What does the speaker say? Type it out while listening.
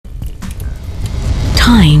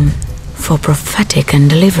time for prophetic and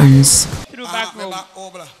deliverance. Through back home.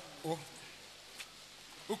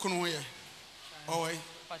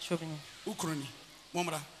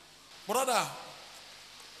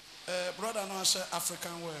 Brother, no,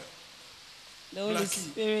 African word. The Holy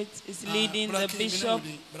Spirit is leading the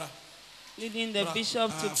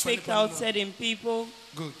bishop, to take out certain people.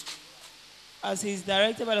 Good. As he's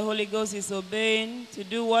directed by the Holy Ghost, he's obeying to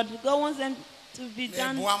do what God wants them to be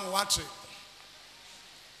done.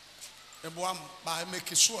 By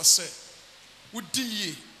making sure, say, would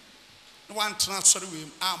ye one transfer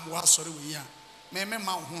with arm was sorry with ya. May my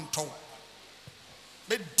mount home told.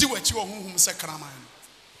 But do what you are whom Sacraman.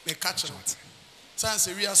 May catch it. Sans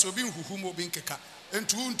we are so being whom will be keka, and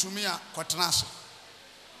to me a quaternash.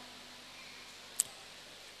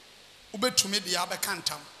 Ube to me the Abba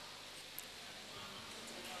Cantam.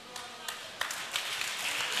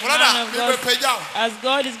 As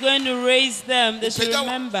God is going to raise them, they should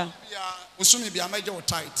remember. Usumi be a major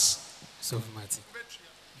tights. So Marty.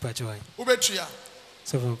 Pajoy. Ubetria.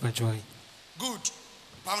 So Pajoy. Good.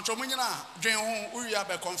 Pamchomina, Jane home, we are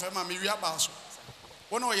confirm me, we are basso.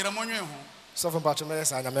 One or your money home. So from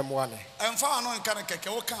Pachomes and a memoir. I'm far on Kanaka,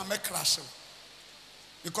 can make crash.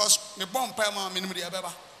 Because the bomb payment minimum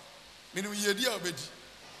abeba. Minimum year obedi.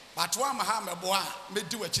 But one Mahama boy may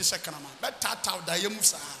do a second man. That tata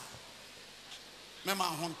diamusa. Mema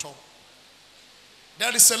honto.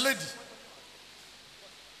 There is a lady.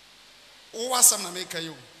 Who was some make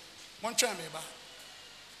you?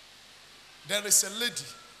 There is a lady.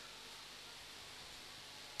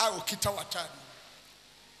 I will kita watadi.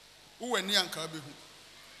 Who were near Kabihu.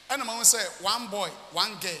 And I say one boy,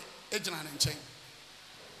 one girl, agent and chain.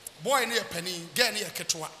 Boy near penny, girl near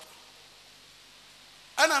Ketua.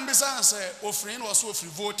 And I'm beside say, offering was so free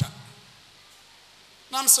voter.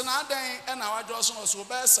 Nam Sanada and our Johnson was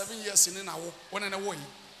over 7 years in our one and away.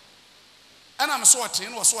 And I'm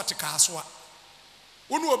sorting was what a caswa.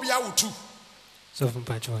 One will be out too. So from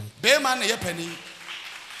Pajoy. Bayman a penny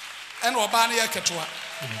and Obani a Ketua.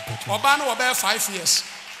 Obana will bear 5 years.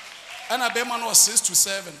 And a Bayman was 6 to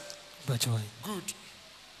 7. Pajoy. Good.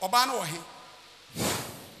 Obana or him.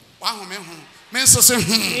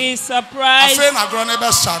 He's surprised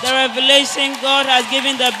the revelation God has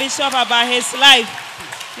given the bishop about his life.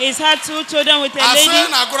 He's had 2 children with a lady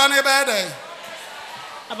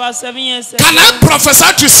about 7 years ago. Can I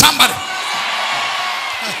prophesy to somebody?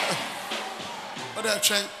 What are you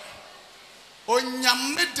saying?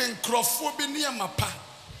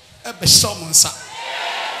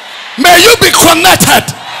 May you be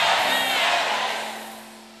connected.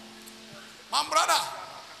 My brother.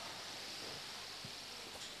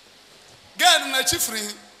 Get in a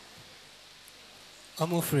chiefry.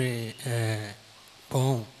 I'm free.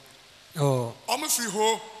 Oh, I'm free.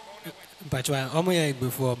 Ho. Pajoy. I'm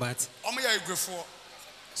before, but I'm before.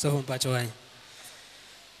 So from Pajoy.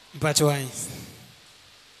 Pajoy.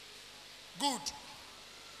 Good.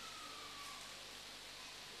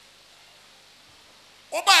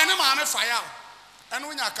 Oba any man fire. And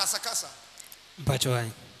when you kasa.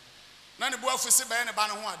 Pajoy. Nani boy for see by any ban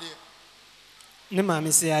who are there. Ne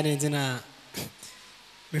mama say I didn't know.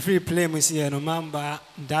 Me free play me see no mamba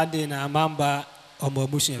daddy na mamba omo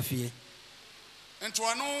bushia fie. Ento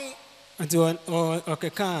anu Until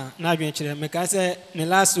okeka na adwen kire me ka say ne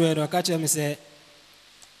last word o ka kire me say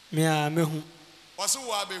me a mehu. Wase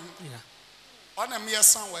wo abehu. Yeah. On a mere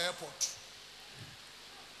son wa airport.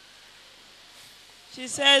 She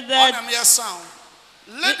said that on a mere son.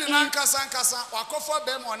 Lady nankasa wakofo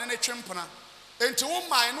be mo ne twempona. Enti wo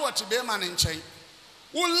man no oti be man nchen.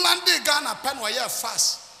 Wo lande Ghana pen wo ye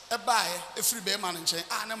fast e bae e free be man nchen.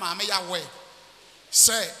 Ah ne ma me ya we.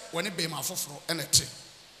 Say when be man foforo enete.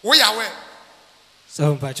 Wo ya we.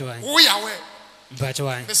 So Pajoy. Wo ya we.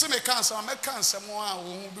 Pajoy. Me se me cancer mo a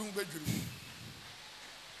wo hu bi hu bedwuru.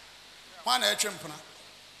 One e twempona.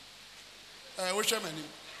 Wo hwe mani.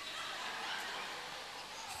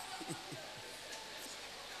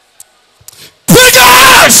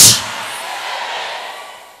 Figures!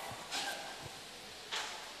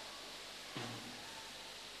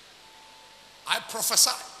 I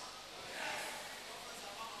prophesy.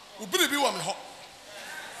 Ubiri bi wa me ho.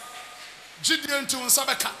 Jidie nti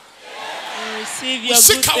unsabeka. Receive your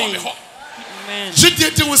good thing. Amen. Jidie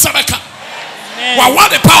nti unsabeka. Amen. Wa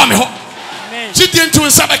what the power me ho. Amen. Jidie nti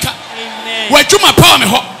unsabeka. Amen. Wa juma power me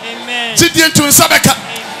ho. Amen. Jidie nti unsabeka.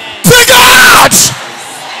 Amen. Figures!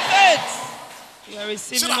 You are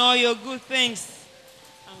receiving all your good things.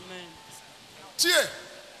 Amen. Tie.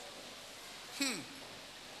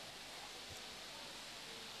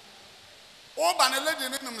 Oh, but the lady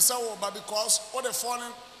didn't say, oh, but because all the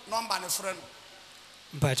phone number and friend.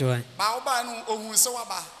 Mpacho. Ba oba no ohun se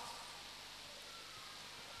waba.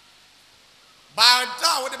 Ba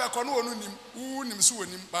da wo de be ko no onu nim, wu nim so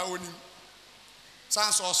wonim ba onim.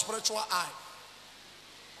 Sans or spiritual eye.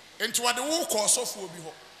 Into what the wo ko sofo obi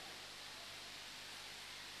ho.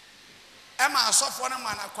 Emma sofo na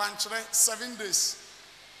man akwankyere 7 days.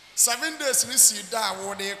 7 days ni si da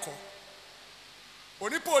wo de ko.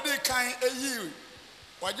 Onipa odi kan eyi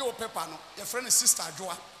waje wo paper no, your friend sister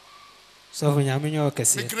Adwoa. So when you mean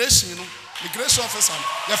kesi. Migration no, migration officer.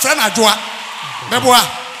 Your friend Adwoa.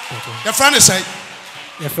 Meboa. Your friend is say.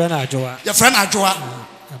 Your friend Adwoa. Your friend Adwoa.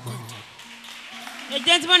 The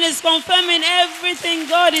gentleman is confirming everything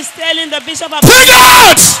God is telling the bishop about. Bring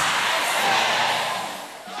out!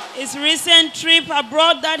 His recent trip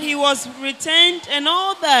abroad that he was retained and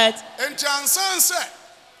all that. And Jansen said,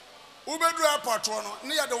 Ubedu airport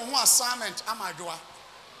near the one assignment Amadua.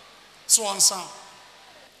 So on sound.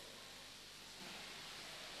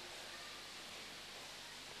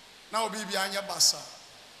 Now be behind your bassa.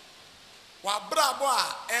 Wa brabo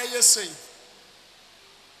a say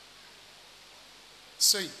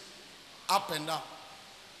up and down.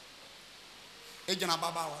 Ejana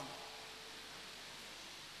baba one.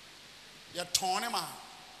 Ya tone ma.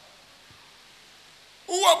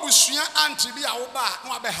 Uwa busua anti bi a wo ba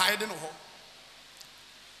no abe hide no ho.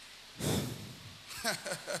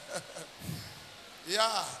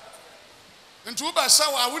 Yeah. Ntu ba sha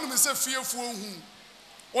wa wonu me se fiefuo hu.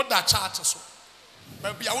 Wo da chart so.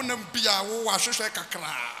 Ba bia wo nam bia wo wa hwehwe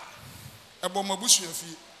kakra. Ebo mabusua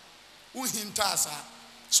fie. Wo hinta asa.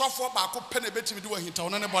 Sofo ba ko pene betimi de wo hinta wo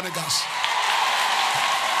ne Bonegas.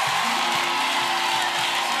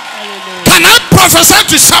 Can I prophesy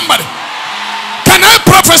to somebody? Can I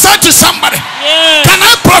prophesy to somebody? Yes. Can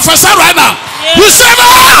I prophesy right now? Yes. Receive it!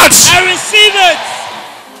 I receive it.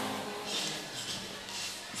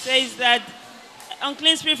 Says that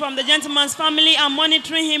unclean spirit from the gentleman's family are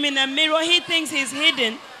monitoring him in a mirror. He thinks he's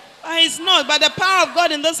hidden, but he's not. But the power of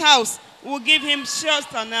God in this house will give him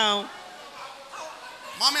shelter now.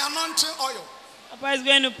 Mommy, anointing oil. Papa is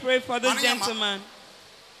going to pray for this gentleman.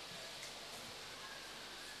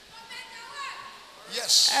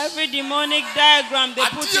 Yes. Every demonic diagram they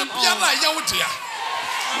put him on.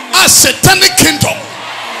 A satanic kingdom.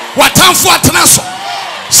 What time for Atanaso?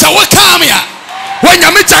 So what come here? When you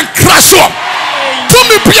meet and crash up. To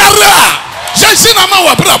me, Piara. Jensinama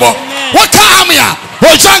wa bravo. What come here?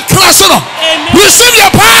 When you crash up. Receive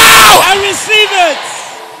your power. I receive it.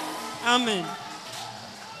 Amen.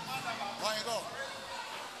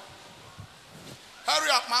 Hurry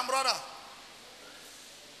up, my brother.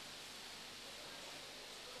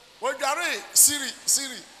 Ojare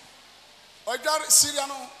Siri. Ojare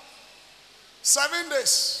Syriano 7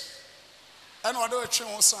 days. And what do a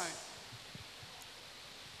train was sign?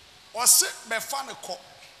 Was it Befanako?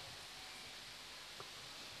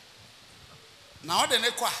 Now the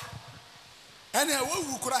Nequa. And I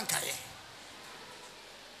will couldn't carry.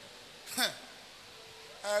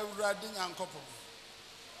 I would riding and couple.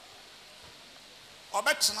 I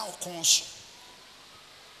bet now console.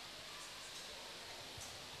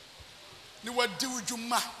 You were do you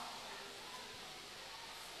ma?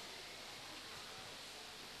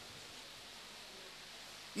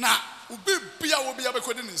 Now, will be able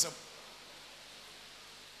to him.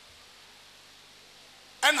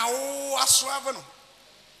 And I was raven.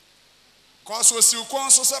 Cause was you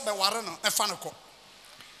console said by Warren a fanaco.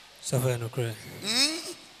 Suffer no cray.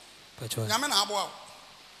 Yaman Abwa.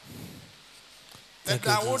 And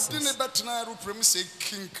I would didn't bet now premise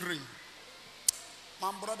king cream.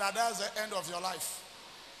 My brother, that's the end of your life.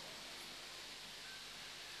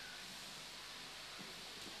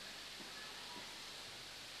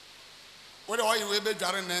 What are you able to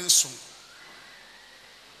do?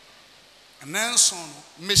 Nanson,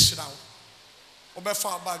 miss it out. Obe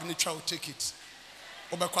far bag, ni try to take it.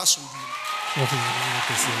 Obe kwasum bi.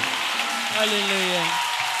 Hallelujah.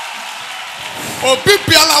 Obi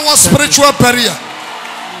biala was spiritual barrier.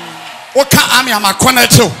 Oka ami amakwana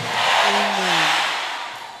too.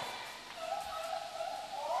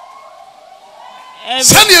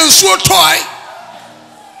 Send you so toy.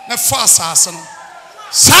 Na fast assassin.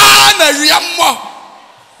 Sa na wiamo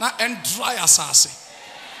na and dry assassin.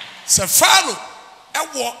 Se follow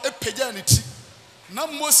ewo epeja ne ti. Na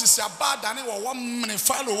Moses abada ne wo 1 minute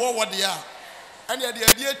follow wo de ya. And the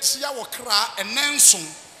idea tia wo kra enenson.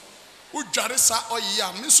 Udware sa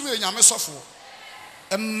oyiya me so enyame sofo.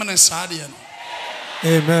 Emene sa de no.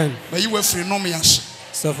 Amen. But you were free no me as.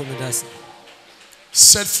 Suffer me das.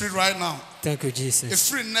 Set free right now. Thank you, Jesus. A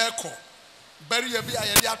free neko. Bury a be I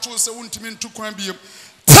had told say won't mean to cram be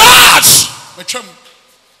touch.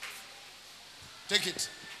 Take it.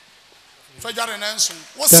 Fedjare nenso.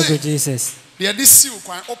 Thank you, Jesus. The DC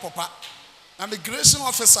kwan opapa. Na migration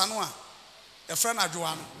officer no a e friend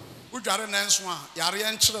adwoa no. Udware nenso a yare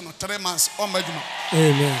enkyere no 3 months on madwuma.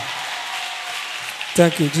 Amen.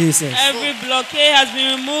 Thank you, Jesus. Every blockade has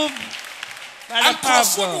been removed by the power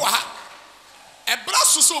of God. There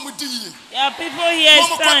are people here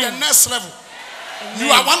stand. The next level. Amen.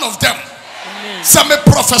 You are one of them. Amen. Some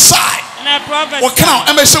prophesy. And I prophesy. What can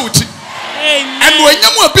I show you? Amen. And when you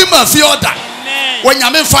will be my field, when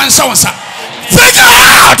you may find someone, figure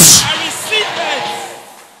out. I receive it.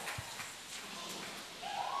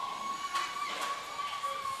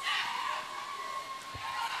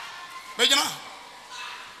 Begina.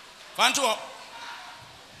 Fanto.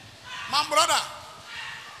 My brother.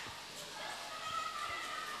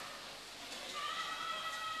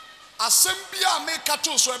 Assembly make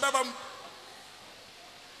cattle so ebeba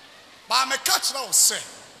ba me catch na o se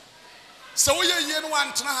we ye no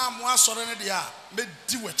antena ha mo asore ne dia me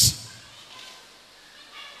di wachi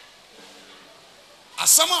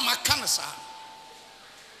asama maka ne sa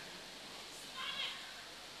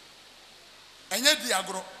enye di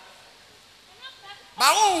agro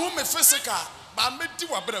ba wo hu me physical ba me di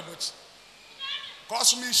wa brabochi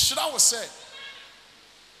cause me hira wo se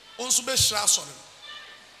onso be hira asore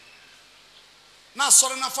na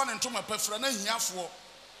asore na fa ne ntoma pafra na hiafo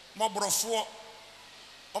mobrofo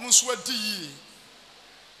omunso adi yi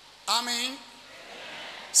amen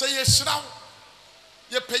say ye hiraw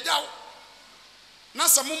ye pejaw na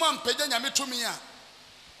samuma mpeja nyame tumi a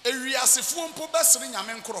ewiasefo mpo besere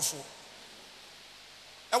nyame nkrofo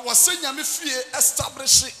e wo se nyame fie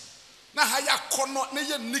establish na ha yakono na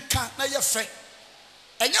ye nika na ye fe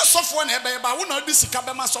enye sofo na ebe ba wo na odi sika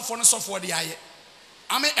be ma sofo ne sofo de aye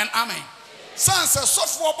amen and amen sanse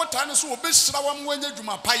sofo obotane so obehira wa mwanya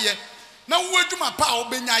dwuma paye na wo dwuma pa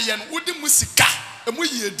obenya ye no wodi musika emu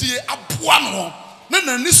yedie aboa no na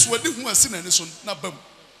nani so adi hu asi nani so na bam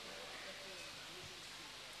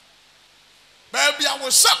baby I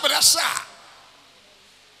was sabra sha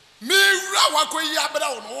mi wura wa koyi abra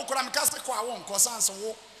wo no wo kora me kase ko awon ko sanse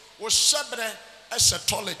wo shebre e she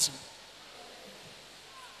toilet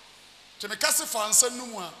te me kase fa ansa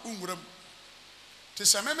numu a unwuram te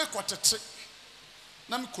se me kotete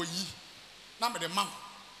na me koyi na me de ma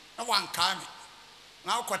na wan ka me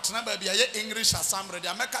na akotena ba bia ye English assembly de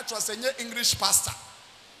ameka tro se nye English pastor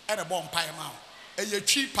e de bon pai ma e ye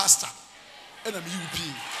twi pastor e na me UP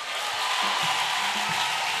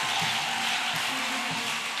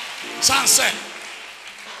sanse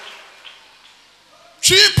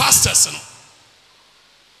twi pastors no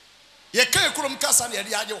ye kan ekurum kasa na ye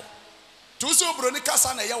de aje wo to so bro ni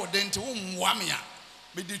kasa na ye wo denti wo mwa me a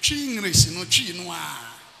me de twi English no twi no a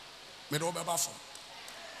me do be ba fo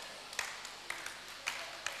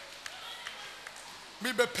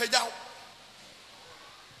me be pejaw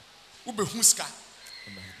u be huska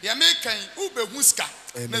ya me kan u be huska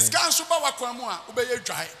na ska so ba wakwan mu a u be ye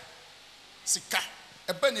dwae sika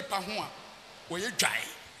e ba nipa ho a wo ye dwae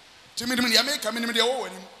ti me ya me kan me de wo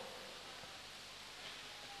wani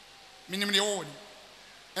minim de wo wani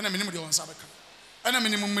ena minim de won sabeka ena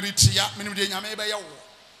minim miritia minim de nyame be ye wo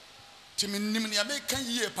ti minim ya me kan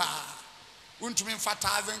yie pa untumi mfa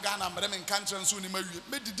 1000 Ghana mre me kan transu ni mawie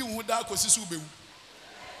me didi hu da akosi su bewu.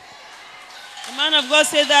 The man of God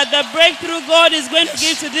said that the breakthrough God is going to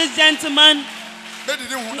give to this gentleman.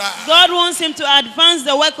 God wants him to advance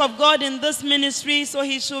the work of God in this ministry, so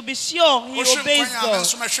he should be sure he obeys God.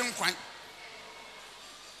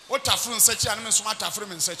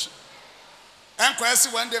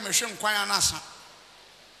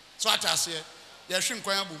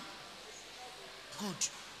 Good.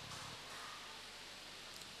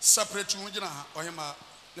 Separate you.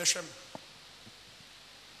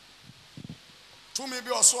 To me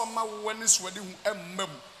be also ma wani swadi hu emmam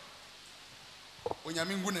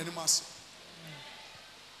onyame ngu nani mas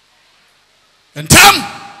entam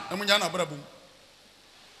emunya na brabum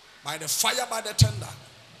by the fire by the tender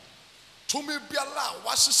to me be ala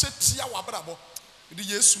wasese tia wa brabo de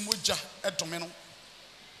Yesu moja edome no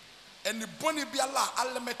eni boni be ala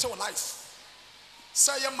alimete life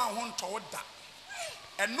say ye ma ho nto da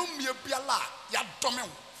enum ye be ala ya dome ho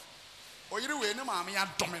oyire we ni ma ya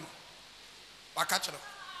dome no Bakachero.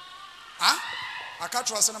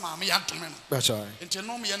 Bakachero se na ma me yadome no. Bacha. Enti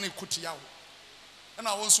no me ye na ekuti yawo. E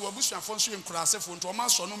na wonso abusuafo nso enkurasefo nto o ma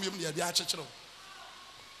so no me ye de achechero.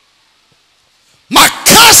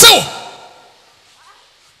 Makaso.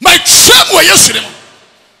 My tram we yesu dem.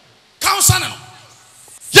 Counsel no.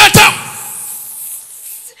 Yatam.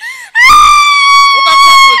 Oba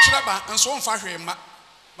kwa bro chira ba nso mfa hwe ma.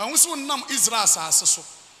 Ma wonso nam Israel asase so.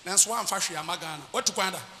 Nanso wa amfa hwe amagana. What to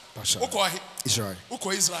kwanda? Uko Israel.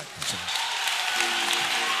 Uko Israel.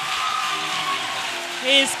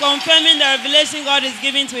 He is confirming the revelation God is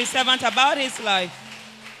giving to his servant about his life.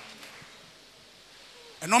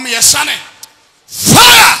 And me yesane.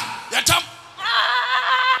 Fire! Yatam.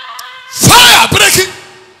 Fire breaking.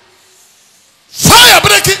 Fire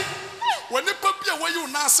breaking. When the papi away you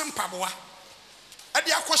na sempaboa. E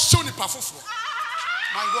dia kwahyew ni pafofo.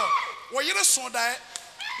 My God. Wo yire so da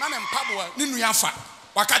na ne mpaboa ni nuafa.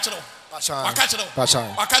 Waka kire wo. Waka kire wo.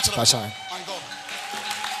 Waka kire wo. My God.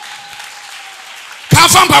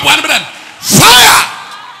 Can't find mpaboa ni beden. Fire!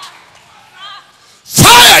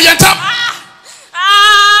 Fire yatam.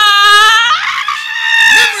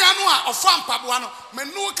 Of Pabuano,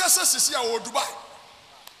 Menu Casa Sisia or Dubai.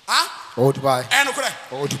 Huh? Oh, Dubai. And correct.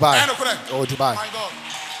 Oh, Dubai. And correct. Oh, Dubai. My God.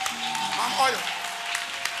 I'm oil.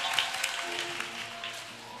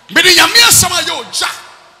 Bidding a mere summer, yo, Jack.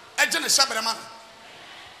 Agent is Sabbath.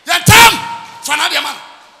 Yatam, Fanadia man.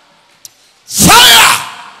 Fire!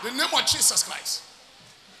 The name of Jesus Christ.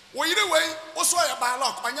 Well, either way, also a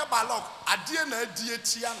bylock, on your bylock, a dear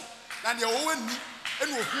Tian, and your own knee,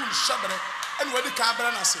 and who Sabbath. And where the cabin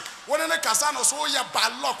I say, when the Casano saw your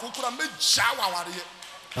bad luck, who could have made shower.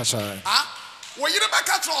 That's right. Ah, when you never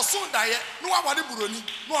catch or soon die, no one the Buruni,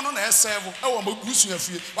 no one on the servo, oh, I'm a goose in your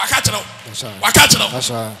field. Why catch it up? That's right. Why catch it up? That's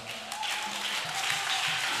right.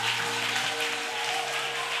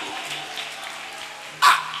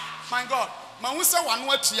 Ah, my God, my who said one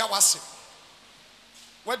word to ya was it.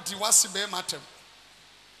 What do you want to be matter?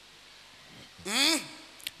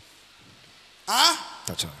 Ah,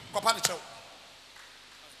 that's right. Papa, that's right.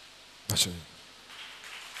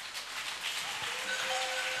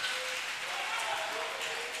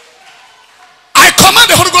 I command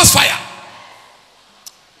the Holy Ghost fire.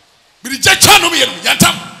 The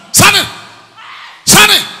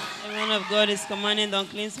man of God is commanding the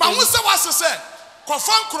unclean spirit. But who was to say?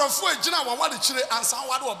 Confirm Crawford, Jina, what the chile and some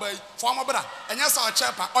water obey for my brother, and yes, our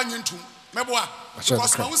chapter onion too. Meboa,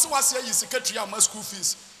 because my who was here, you secretary of my school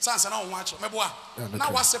fees, sans and on watch. Meboa,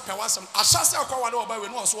 now what's a pewasm? I shall say, what obey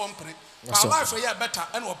when was one penny. My life a year better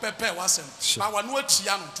and what pepper wasn't. I want no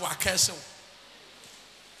Tiano to a castle.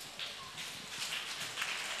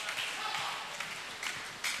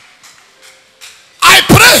 I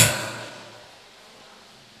pray.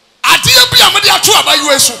 I didn't be a media tour by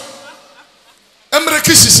you.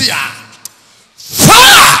 Emrekisisia.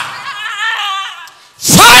 Fire!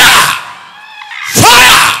 Fire!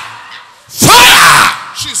 Fire!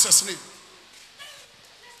 Fire! Jesus' name.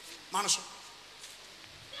 Manso.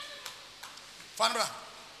 Fanbra.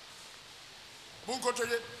 Bunko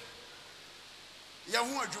toye.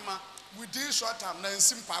 Yahu adwuma within short time na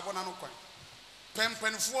nsim paabo na no kwan.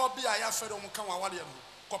 Pempenfo bi a ya fere mu kan wa wale no.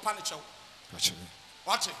 Kopa ne chew.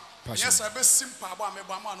 Watch it. Yes, I be simple about me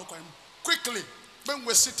quickly. When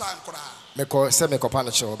we sit time, Meko send me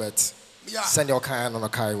copanachel, but send your kind on a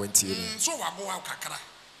car went you. So I go out kakara.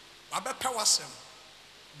 I bet power sem.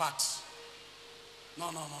 But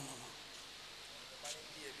no.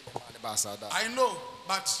 I know,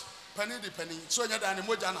 but penny the penny. So you're the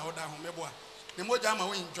moja na hoda home boy. The moja ma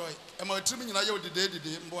we enjoy. Am I trimming na you the day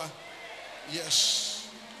boy? Yes.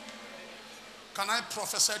 Can I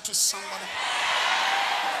prophesy to somebody?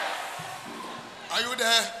 Are you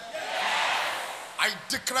there? I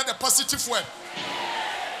declare the positive word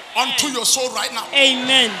unto your soul right now.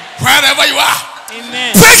 Amen. Wherever you are.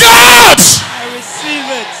 Amen. Take out. I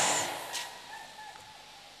receive it.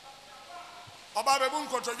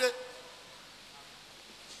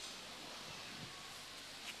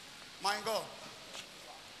 My God.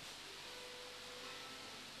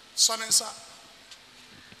 Son and son.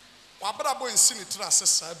 Wabra boy in sinitra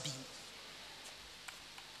says be.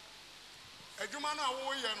 Ejumana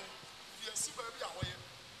wo ye no yesi ba bi awoye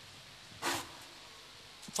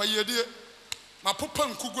fa ye die ma popa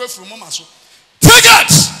nkugu afuru mo maso take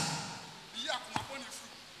it ya akoma boni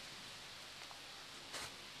furu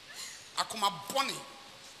akoma boni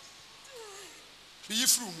bi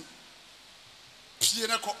furu mu pie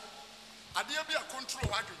ne ko ade bi a control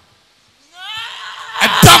wadwe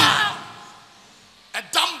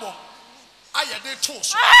edambo ayede to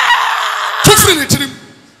so to free ni tirim.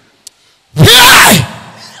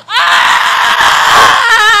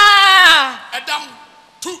 Adam,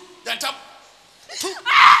 two.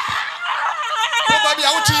 Nobody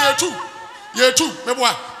out here two. Year two,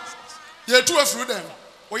 Meboa. Year two of them.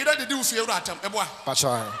 What you did do for your atom, Meboa.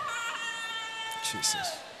 Jesus.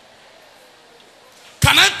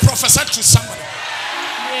 Can I prophesy to somebody?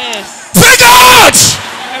 Yes. Take out!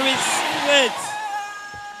 I receive it.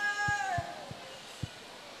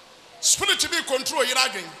 spirit to be control yira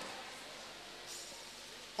again.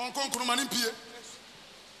 On konkuru mani pie.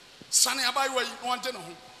 Sane abai wa wonte no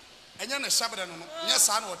ho. Enye ne sabere no no. Nye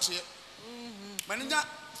sa na ote. Mani nya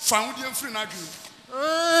found dem free na adwum.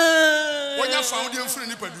 Wonya found dem free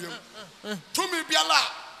ni paduam. Tumi biala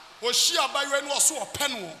o shi abai wa no so ope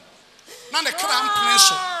no. Na ne kra ampene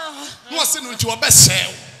so. No se no nti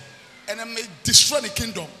obesel. And I may destroy the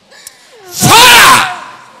kingdom. Fire!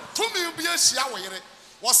 Tumi bi asia wo yere.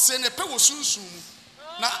 Was send a pe wo sunsun.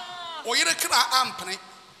 Na wo yere kra ampene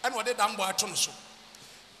and what they damn boy ato no so.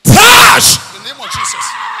 Touch! In the name of Jesus.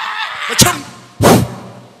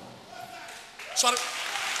 Sorry.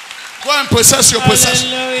 Go and possess your possession.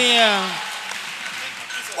 Hallelujah.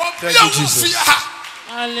 Thank you, Jesus.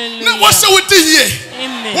 Hallelujah. Now what's the with here?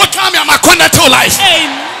 Amen. What time am I connected to life?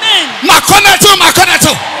 Amen. My connected.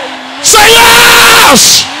 Say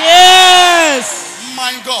yes! Yes.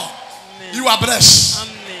 My God. Amen. You are blessed.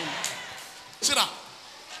 Amen. Sit down.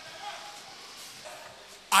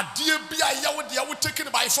 Adia be a yawo dia wo taken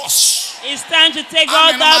by force. It's time to take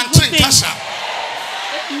all that good things.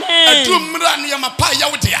 Amen.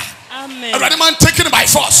 Amen. Already man taken by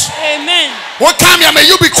force. Amen. What time may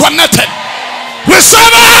you be connected? Receive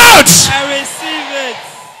it. I receive it.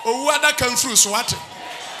 Oh, what that can through so what?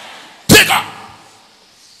 Take up.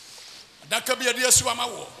 That could be a dear swama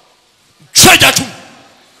war. Treasure to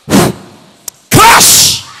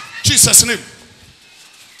crash. Jesus' name.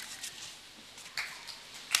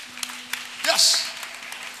 Yes.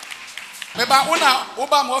 Maybe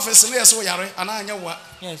Obama office near so yare and I know what.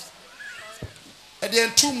 Yes. At the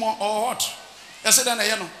end, 2 more or what? I said,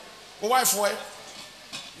 I know. Wife, why?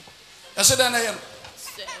 I said, I know.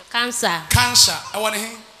 Cancer. I want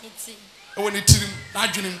him. I want to him.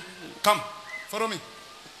 Not him. Come, follow me.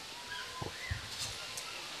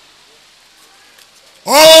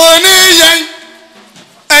 Oni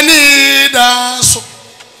anida so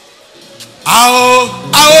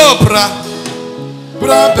ao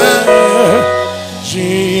brabe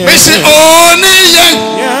Missy oni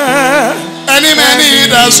any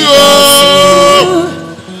manida so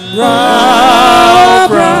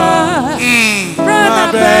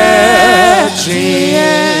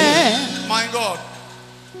my God.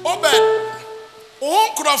 Obed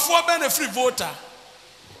on could afford a free voter.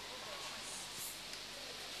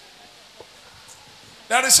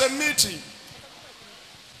 There is a meeting.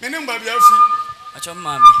 Meaning by your feet.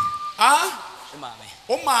 Ah?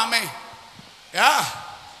 Oh, mammy. Yeah.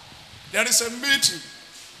 There is a meeting.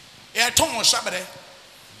 Yeah, Tom Sabbath.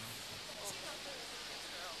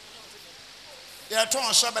 Yeah,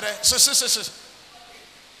 Tom Sabbath. Sis.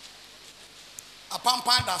 A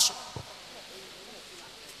pampan dash.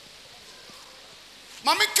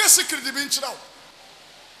 Mammy Cassidy the bench now.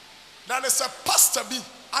 That is a pastor be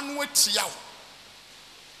unwet yaw.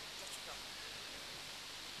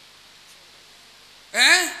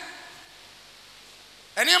 And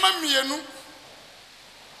your mammy,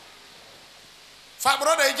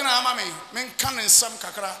 Fabroda agent, mammy, men cannon some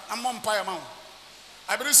cacra, and Mompire Mount.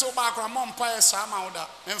 I believe so back on Mompire Samauda,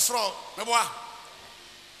 and Fro, Mebois.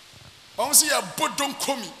 Only a boat don't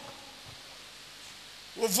come.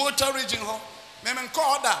 We vote a region home, men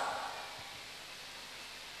call that.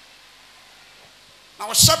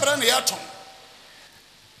 Now, Shabra and the atom.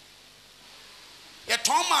 Your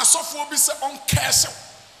Thomas software be set on castle.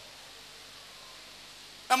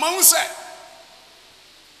 A man said,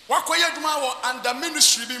 what way you tomorrow and the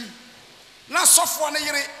ministry beam? Not software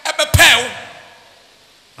ever pale.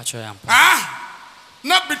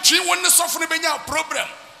 Not between one the software being our problem.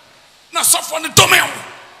 Not software the domain.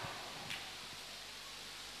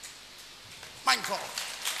 My God.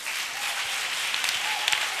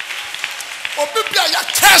 Or be a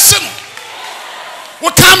castle.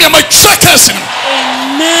 What time am I cursing?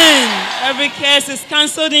 Amen. Every curse is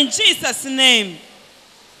cancelled in Jesus' name.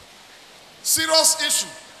 Serious issue.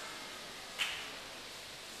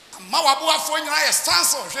 Mawabua for you, I stand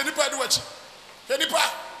so. Jenipa do it. Jenipa.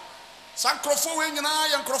 San Crofo in your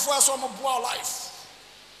eye and Crofo as some of our life.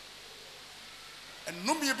 And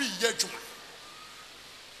no me be yet.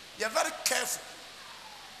 You're very careful.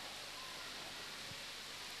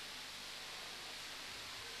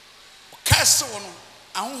 Castle.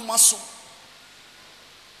 And muscle.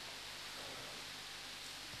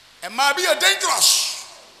 And might be a dangerous.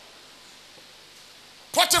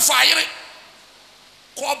 Potiphar,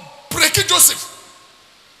 called breaking Joseph.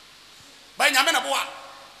 By Yamina Boa.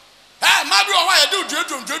 Ah, my boy, why I do,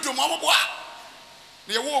 Mama Boa.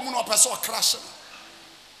 The woman of a saw crash.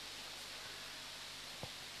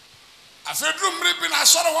 I feel room ripping, I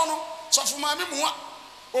saw one, so for my memoir,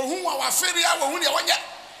 or whom I was failure, or whom you want yet.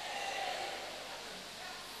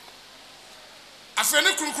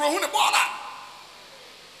 afeni kurukuru hu ne bola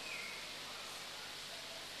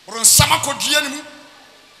ron sama kodua ne mu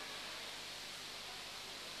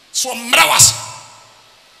so mrawas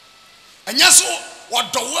anya so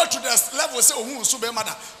wadowo to the level say ohun so be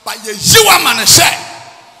mada but ye yiwa man she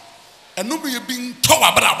enu be bi nto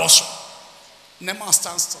wabra boso ne ma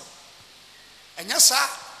stand still anya sa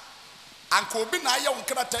anka obi na aye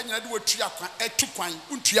wonkrata nyina de watua kwan etu kwan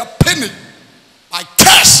untua penny by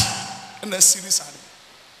cash in the series ade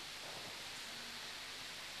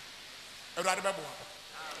everybody bebo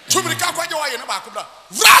tumirika kwaje wa ye ne ba ko bra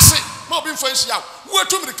vrase ma obi mfo nhia wo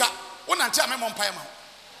tumirika wonante amemo mpae ma.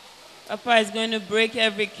 Papa is going to break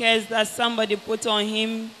every curse that somebody put on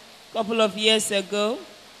him a couple of years ago.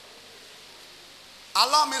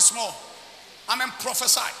 Allow me small. I'm in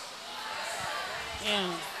prophesy.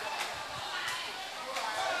 Yeah.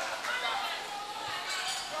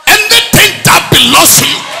 Anything that belongs to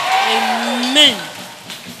you. Amen.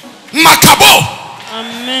 Makabo.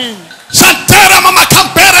 Amen. Santera mama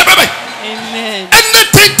kampere bebe. Amen.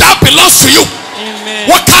 Anything that belongs to you. Amen.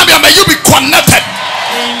 What can may you be connected?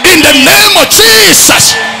 Amen. In the name of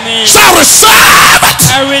Jesus. Amen. Shall receive it.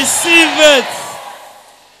 I receive it.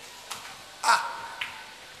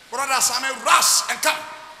 Brothers, I'm a rush and come.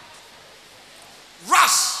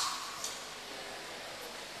 Rush.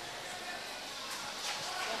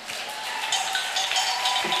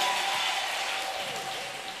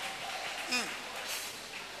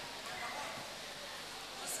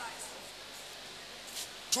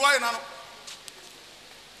 Try now.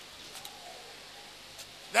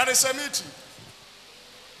 There is a meeting.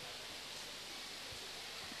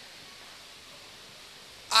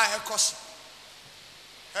 I have cost.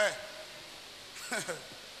 Hey.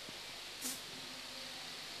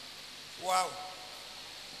 Wow.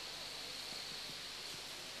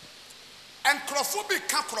 And Crophobic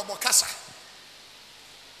Cakrobocasa.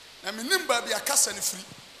 I mean, Nimba be a casa and free.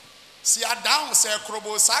 See, I down, say,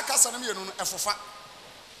 Crobo, Sakas and me, a fofa.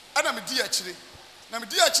 And I'm a dear actually. I'm a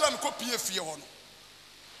dear actually, I'm a copy of your honor.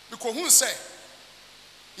 Because who say,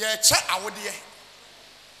 yeah, check our dear.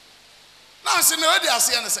 Now, I say, no, I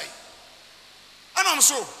see and say. And I'm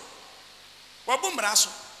so. Wabumbraso.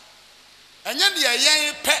 And yet, the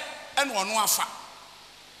young pet and one wafa.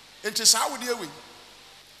 It is how would you win?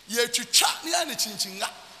 Ye to chat near the chinchinga.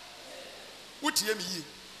 What ye me?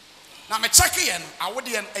 Now, my checking, I would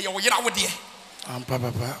end a year out dear.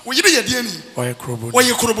 Papa. Will you be a dear? Or a croboni? Or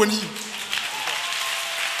your croboni?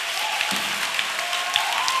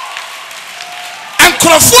 And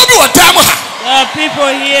Crophobic or Tamaha. There are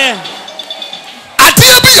people here. I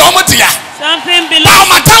dare be your dear. Something belongs. Now,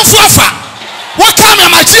 my town fluffer. What come in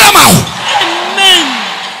my chairman? Amen.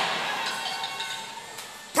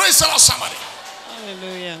 Praise the Lord, somebody.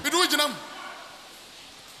 Hallelujah. We do it, you know.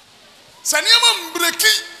 Sanyama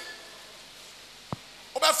breaki.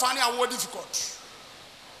 Oba fani are difficult.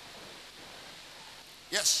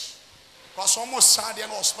 Yes. Because almost sad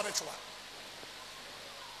and all spiritual.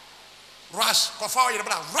 Rush. Kofa you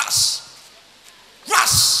brother. Rush.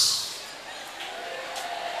 Rush.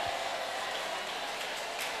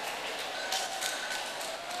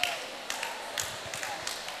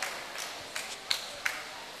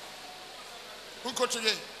 Who got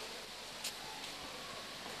today?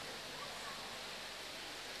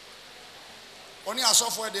 Only a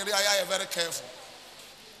software they are very careful.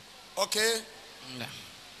 Okay? No.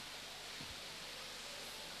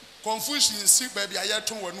 Confusion see baby I had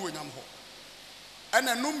to one win am ho. And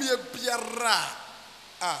a numia biara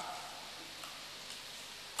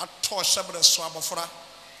a tosh of the swabafra.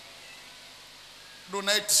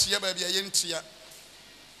 Donate ye baby a yentia.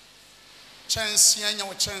 Chance yan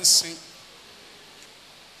your chance.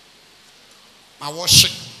 I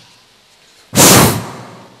worship.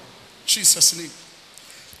 Jesus' name.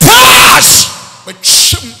 Touch! But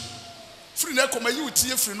free na come you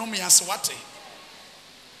tie free no me as what?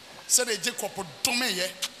 Said they Jacob dome ye.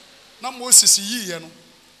 Na Moses yi ye no.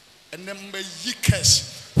 And then be yi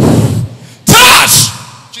curse.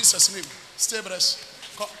 Touch! Jesus' name. Stay blessed.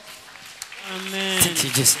 Amen. Thank you,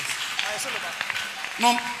 Jesus.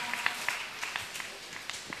 No.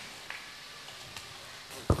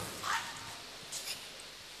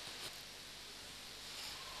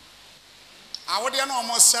 I would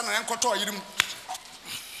almost send an encounter.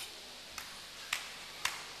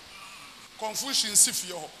 Confusion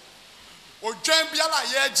Sifio. Or John Biala,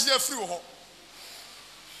 ye GF ho.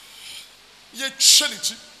 Ye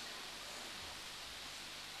charity.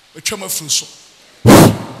 A chama fruso.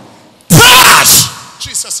 Touch!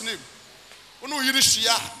 Jesus' name. When you reach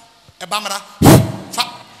here, a bamara.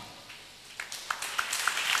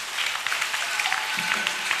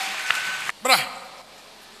 Bra,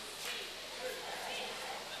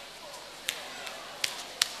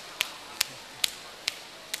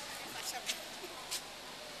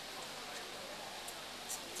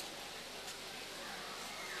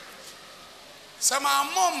 Sama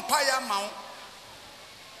mom paya ma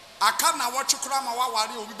aka na wochukura ma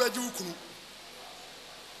waware obi baji ukunu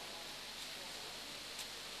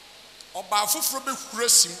oba foforo be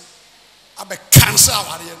hurasim abe cancer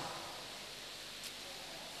aware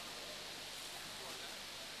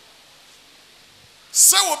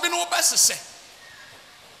se obi no besese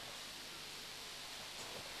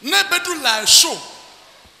na bedu la show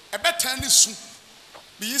ebe tan ni su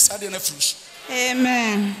bi yisa de na fruit.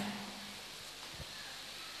 Amen.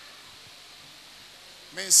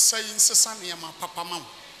 Me say insesa ne ma papa mam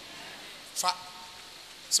fa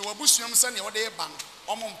se wabusuam se ne wode ba no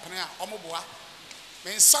omo mpene a omo boa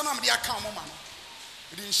me nsa na me de aka omo ma no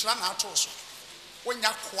de nhira na ato so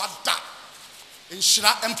wonya kwada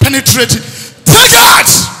nhira penetrate take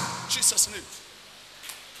it Jesus name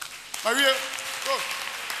Maria go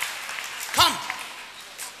come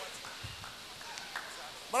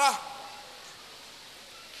bra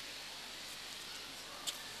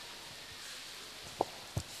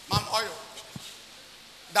Mam oil.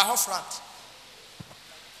 The whole flat.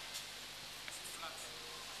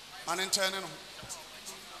 Man internal.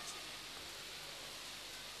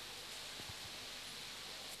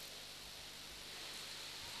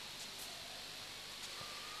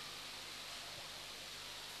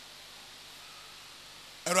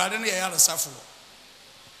 Rather than the other suffer.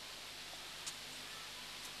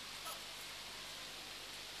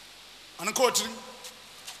 And a coaching.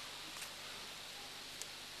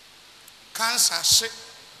 Cancer shit.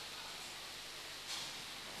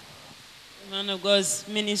 Man of God's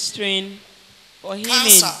ministering for healing.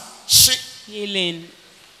 Cancer shit. Healing.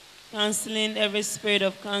 Canceling every spirit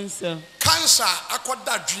of cancer. Cancer, I got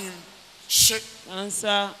that dream shit.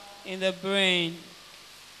 Cancer in the brain.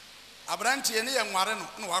 Abranti any young warren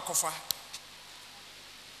no wakofa.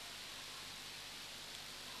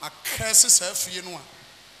 My curses have you know.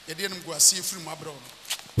 You didn't go see through my brother.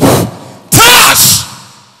 Touch!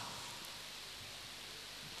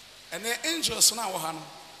 And the angels now are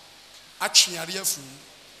actually are free.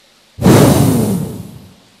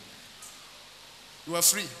 You are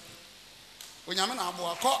free. When you're not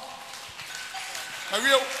caught,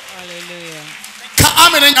 hallelujah.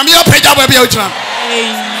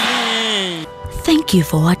 Amen. Thank you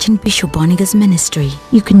for watching Bishop Bonegas Ministry.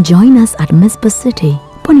 You can join us at Mispa City,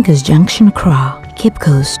 Bonegas Junction, Accra, Cape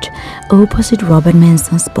Coast, opposite Robert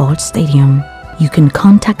Manson Sports Stadium. You can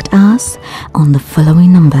contact us on the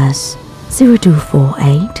following numbers: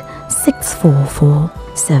 0248 644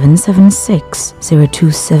 776,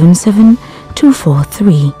 0277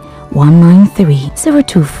 243 193,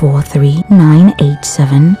 0243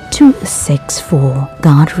 987 264.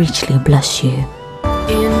 God richly bless you.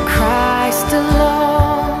 In Christ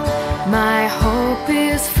alone, my hope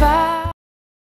is found.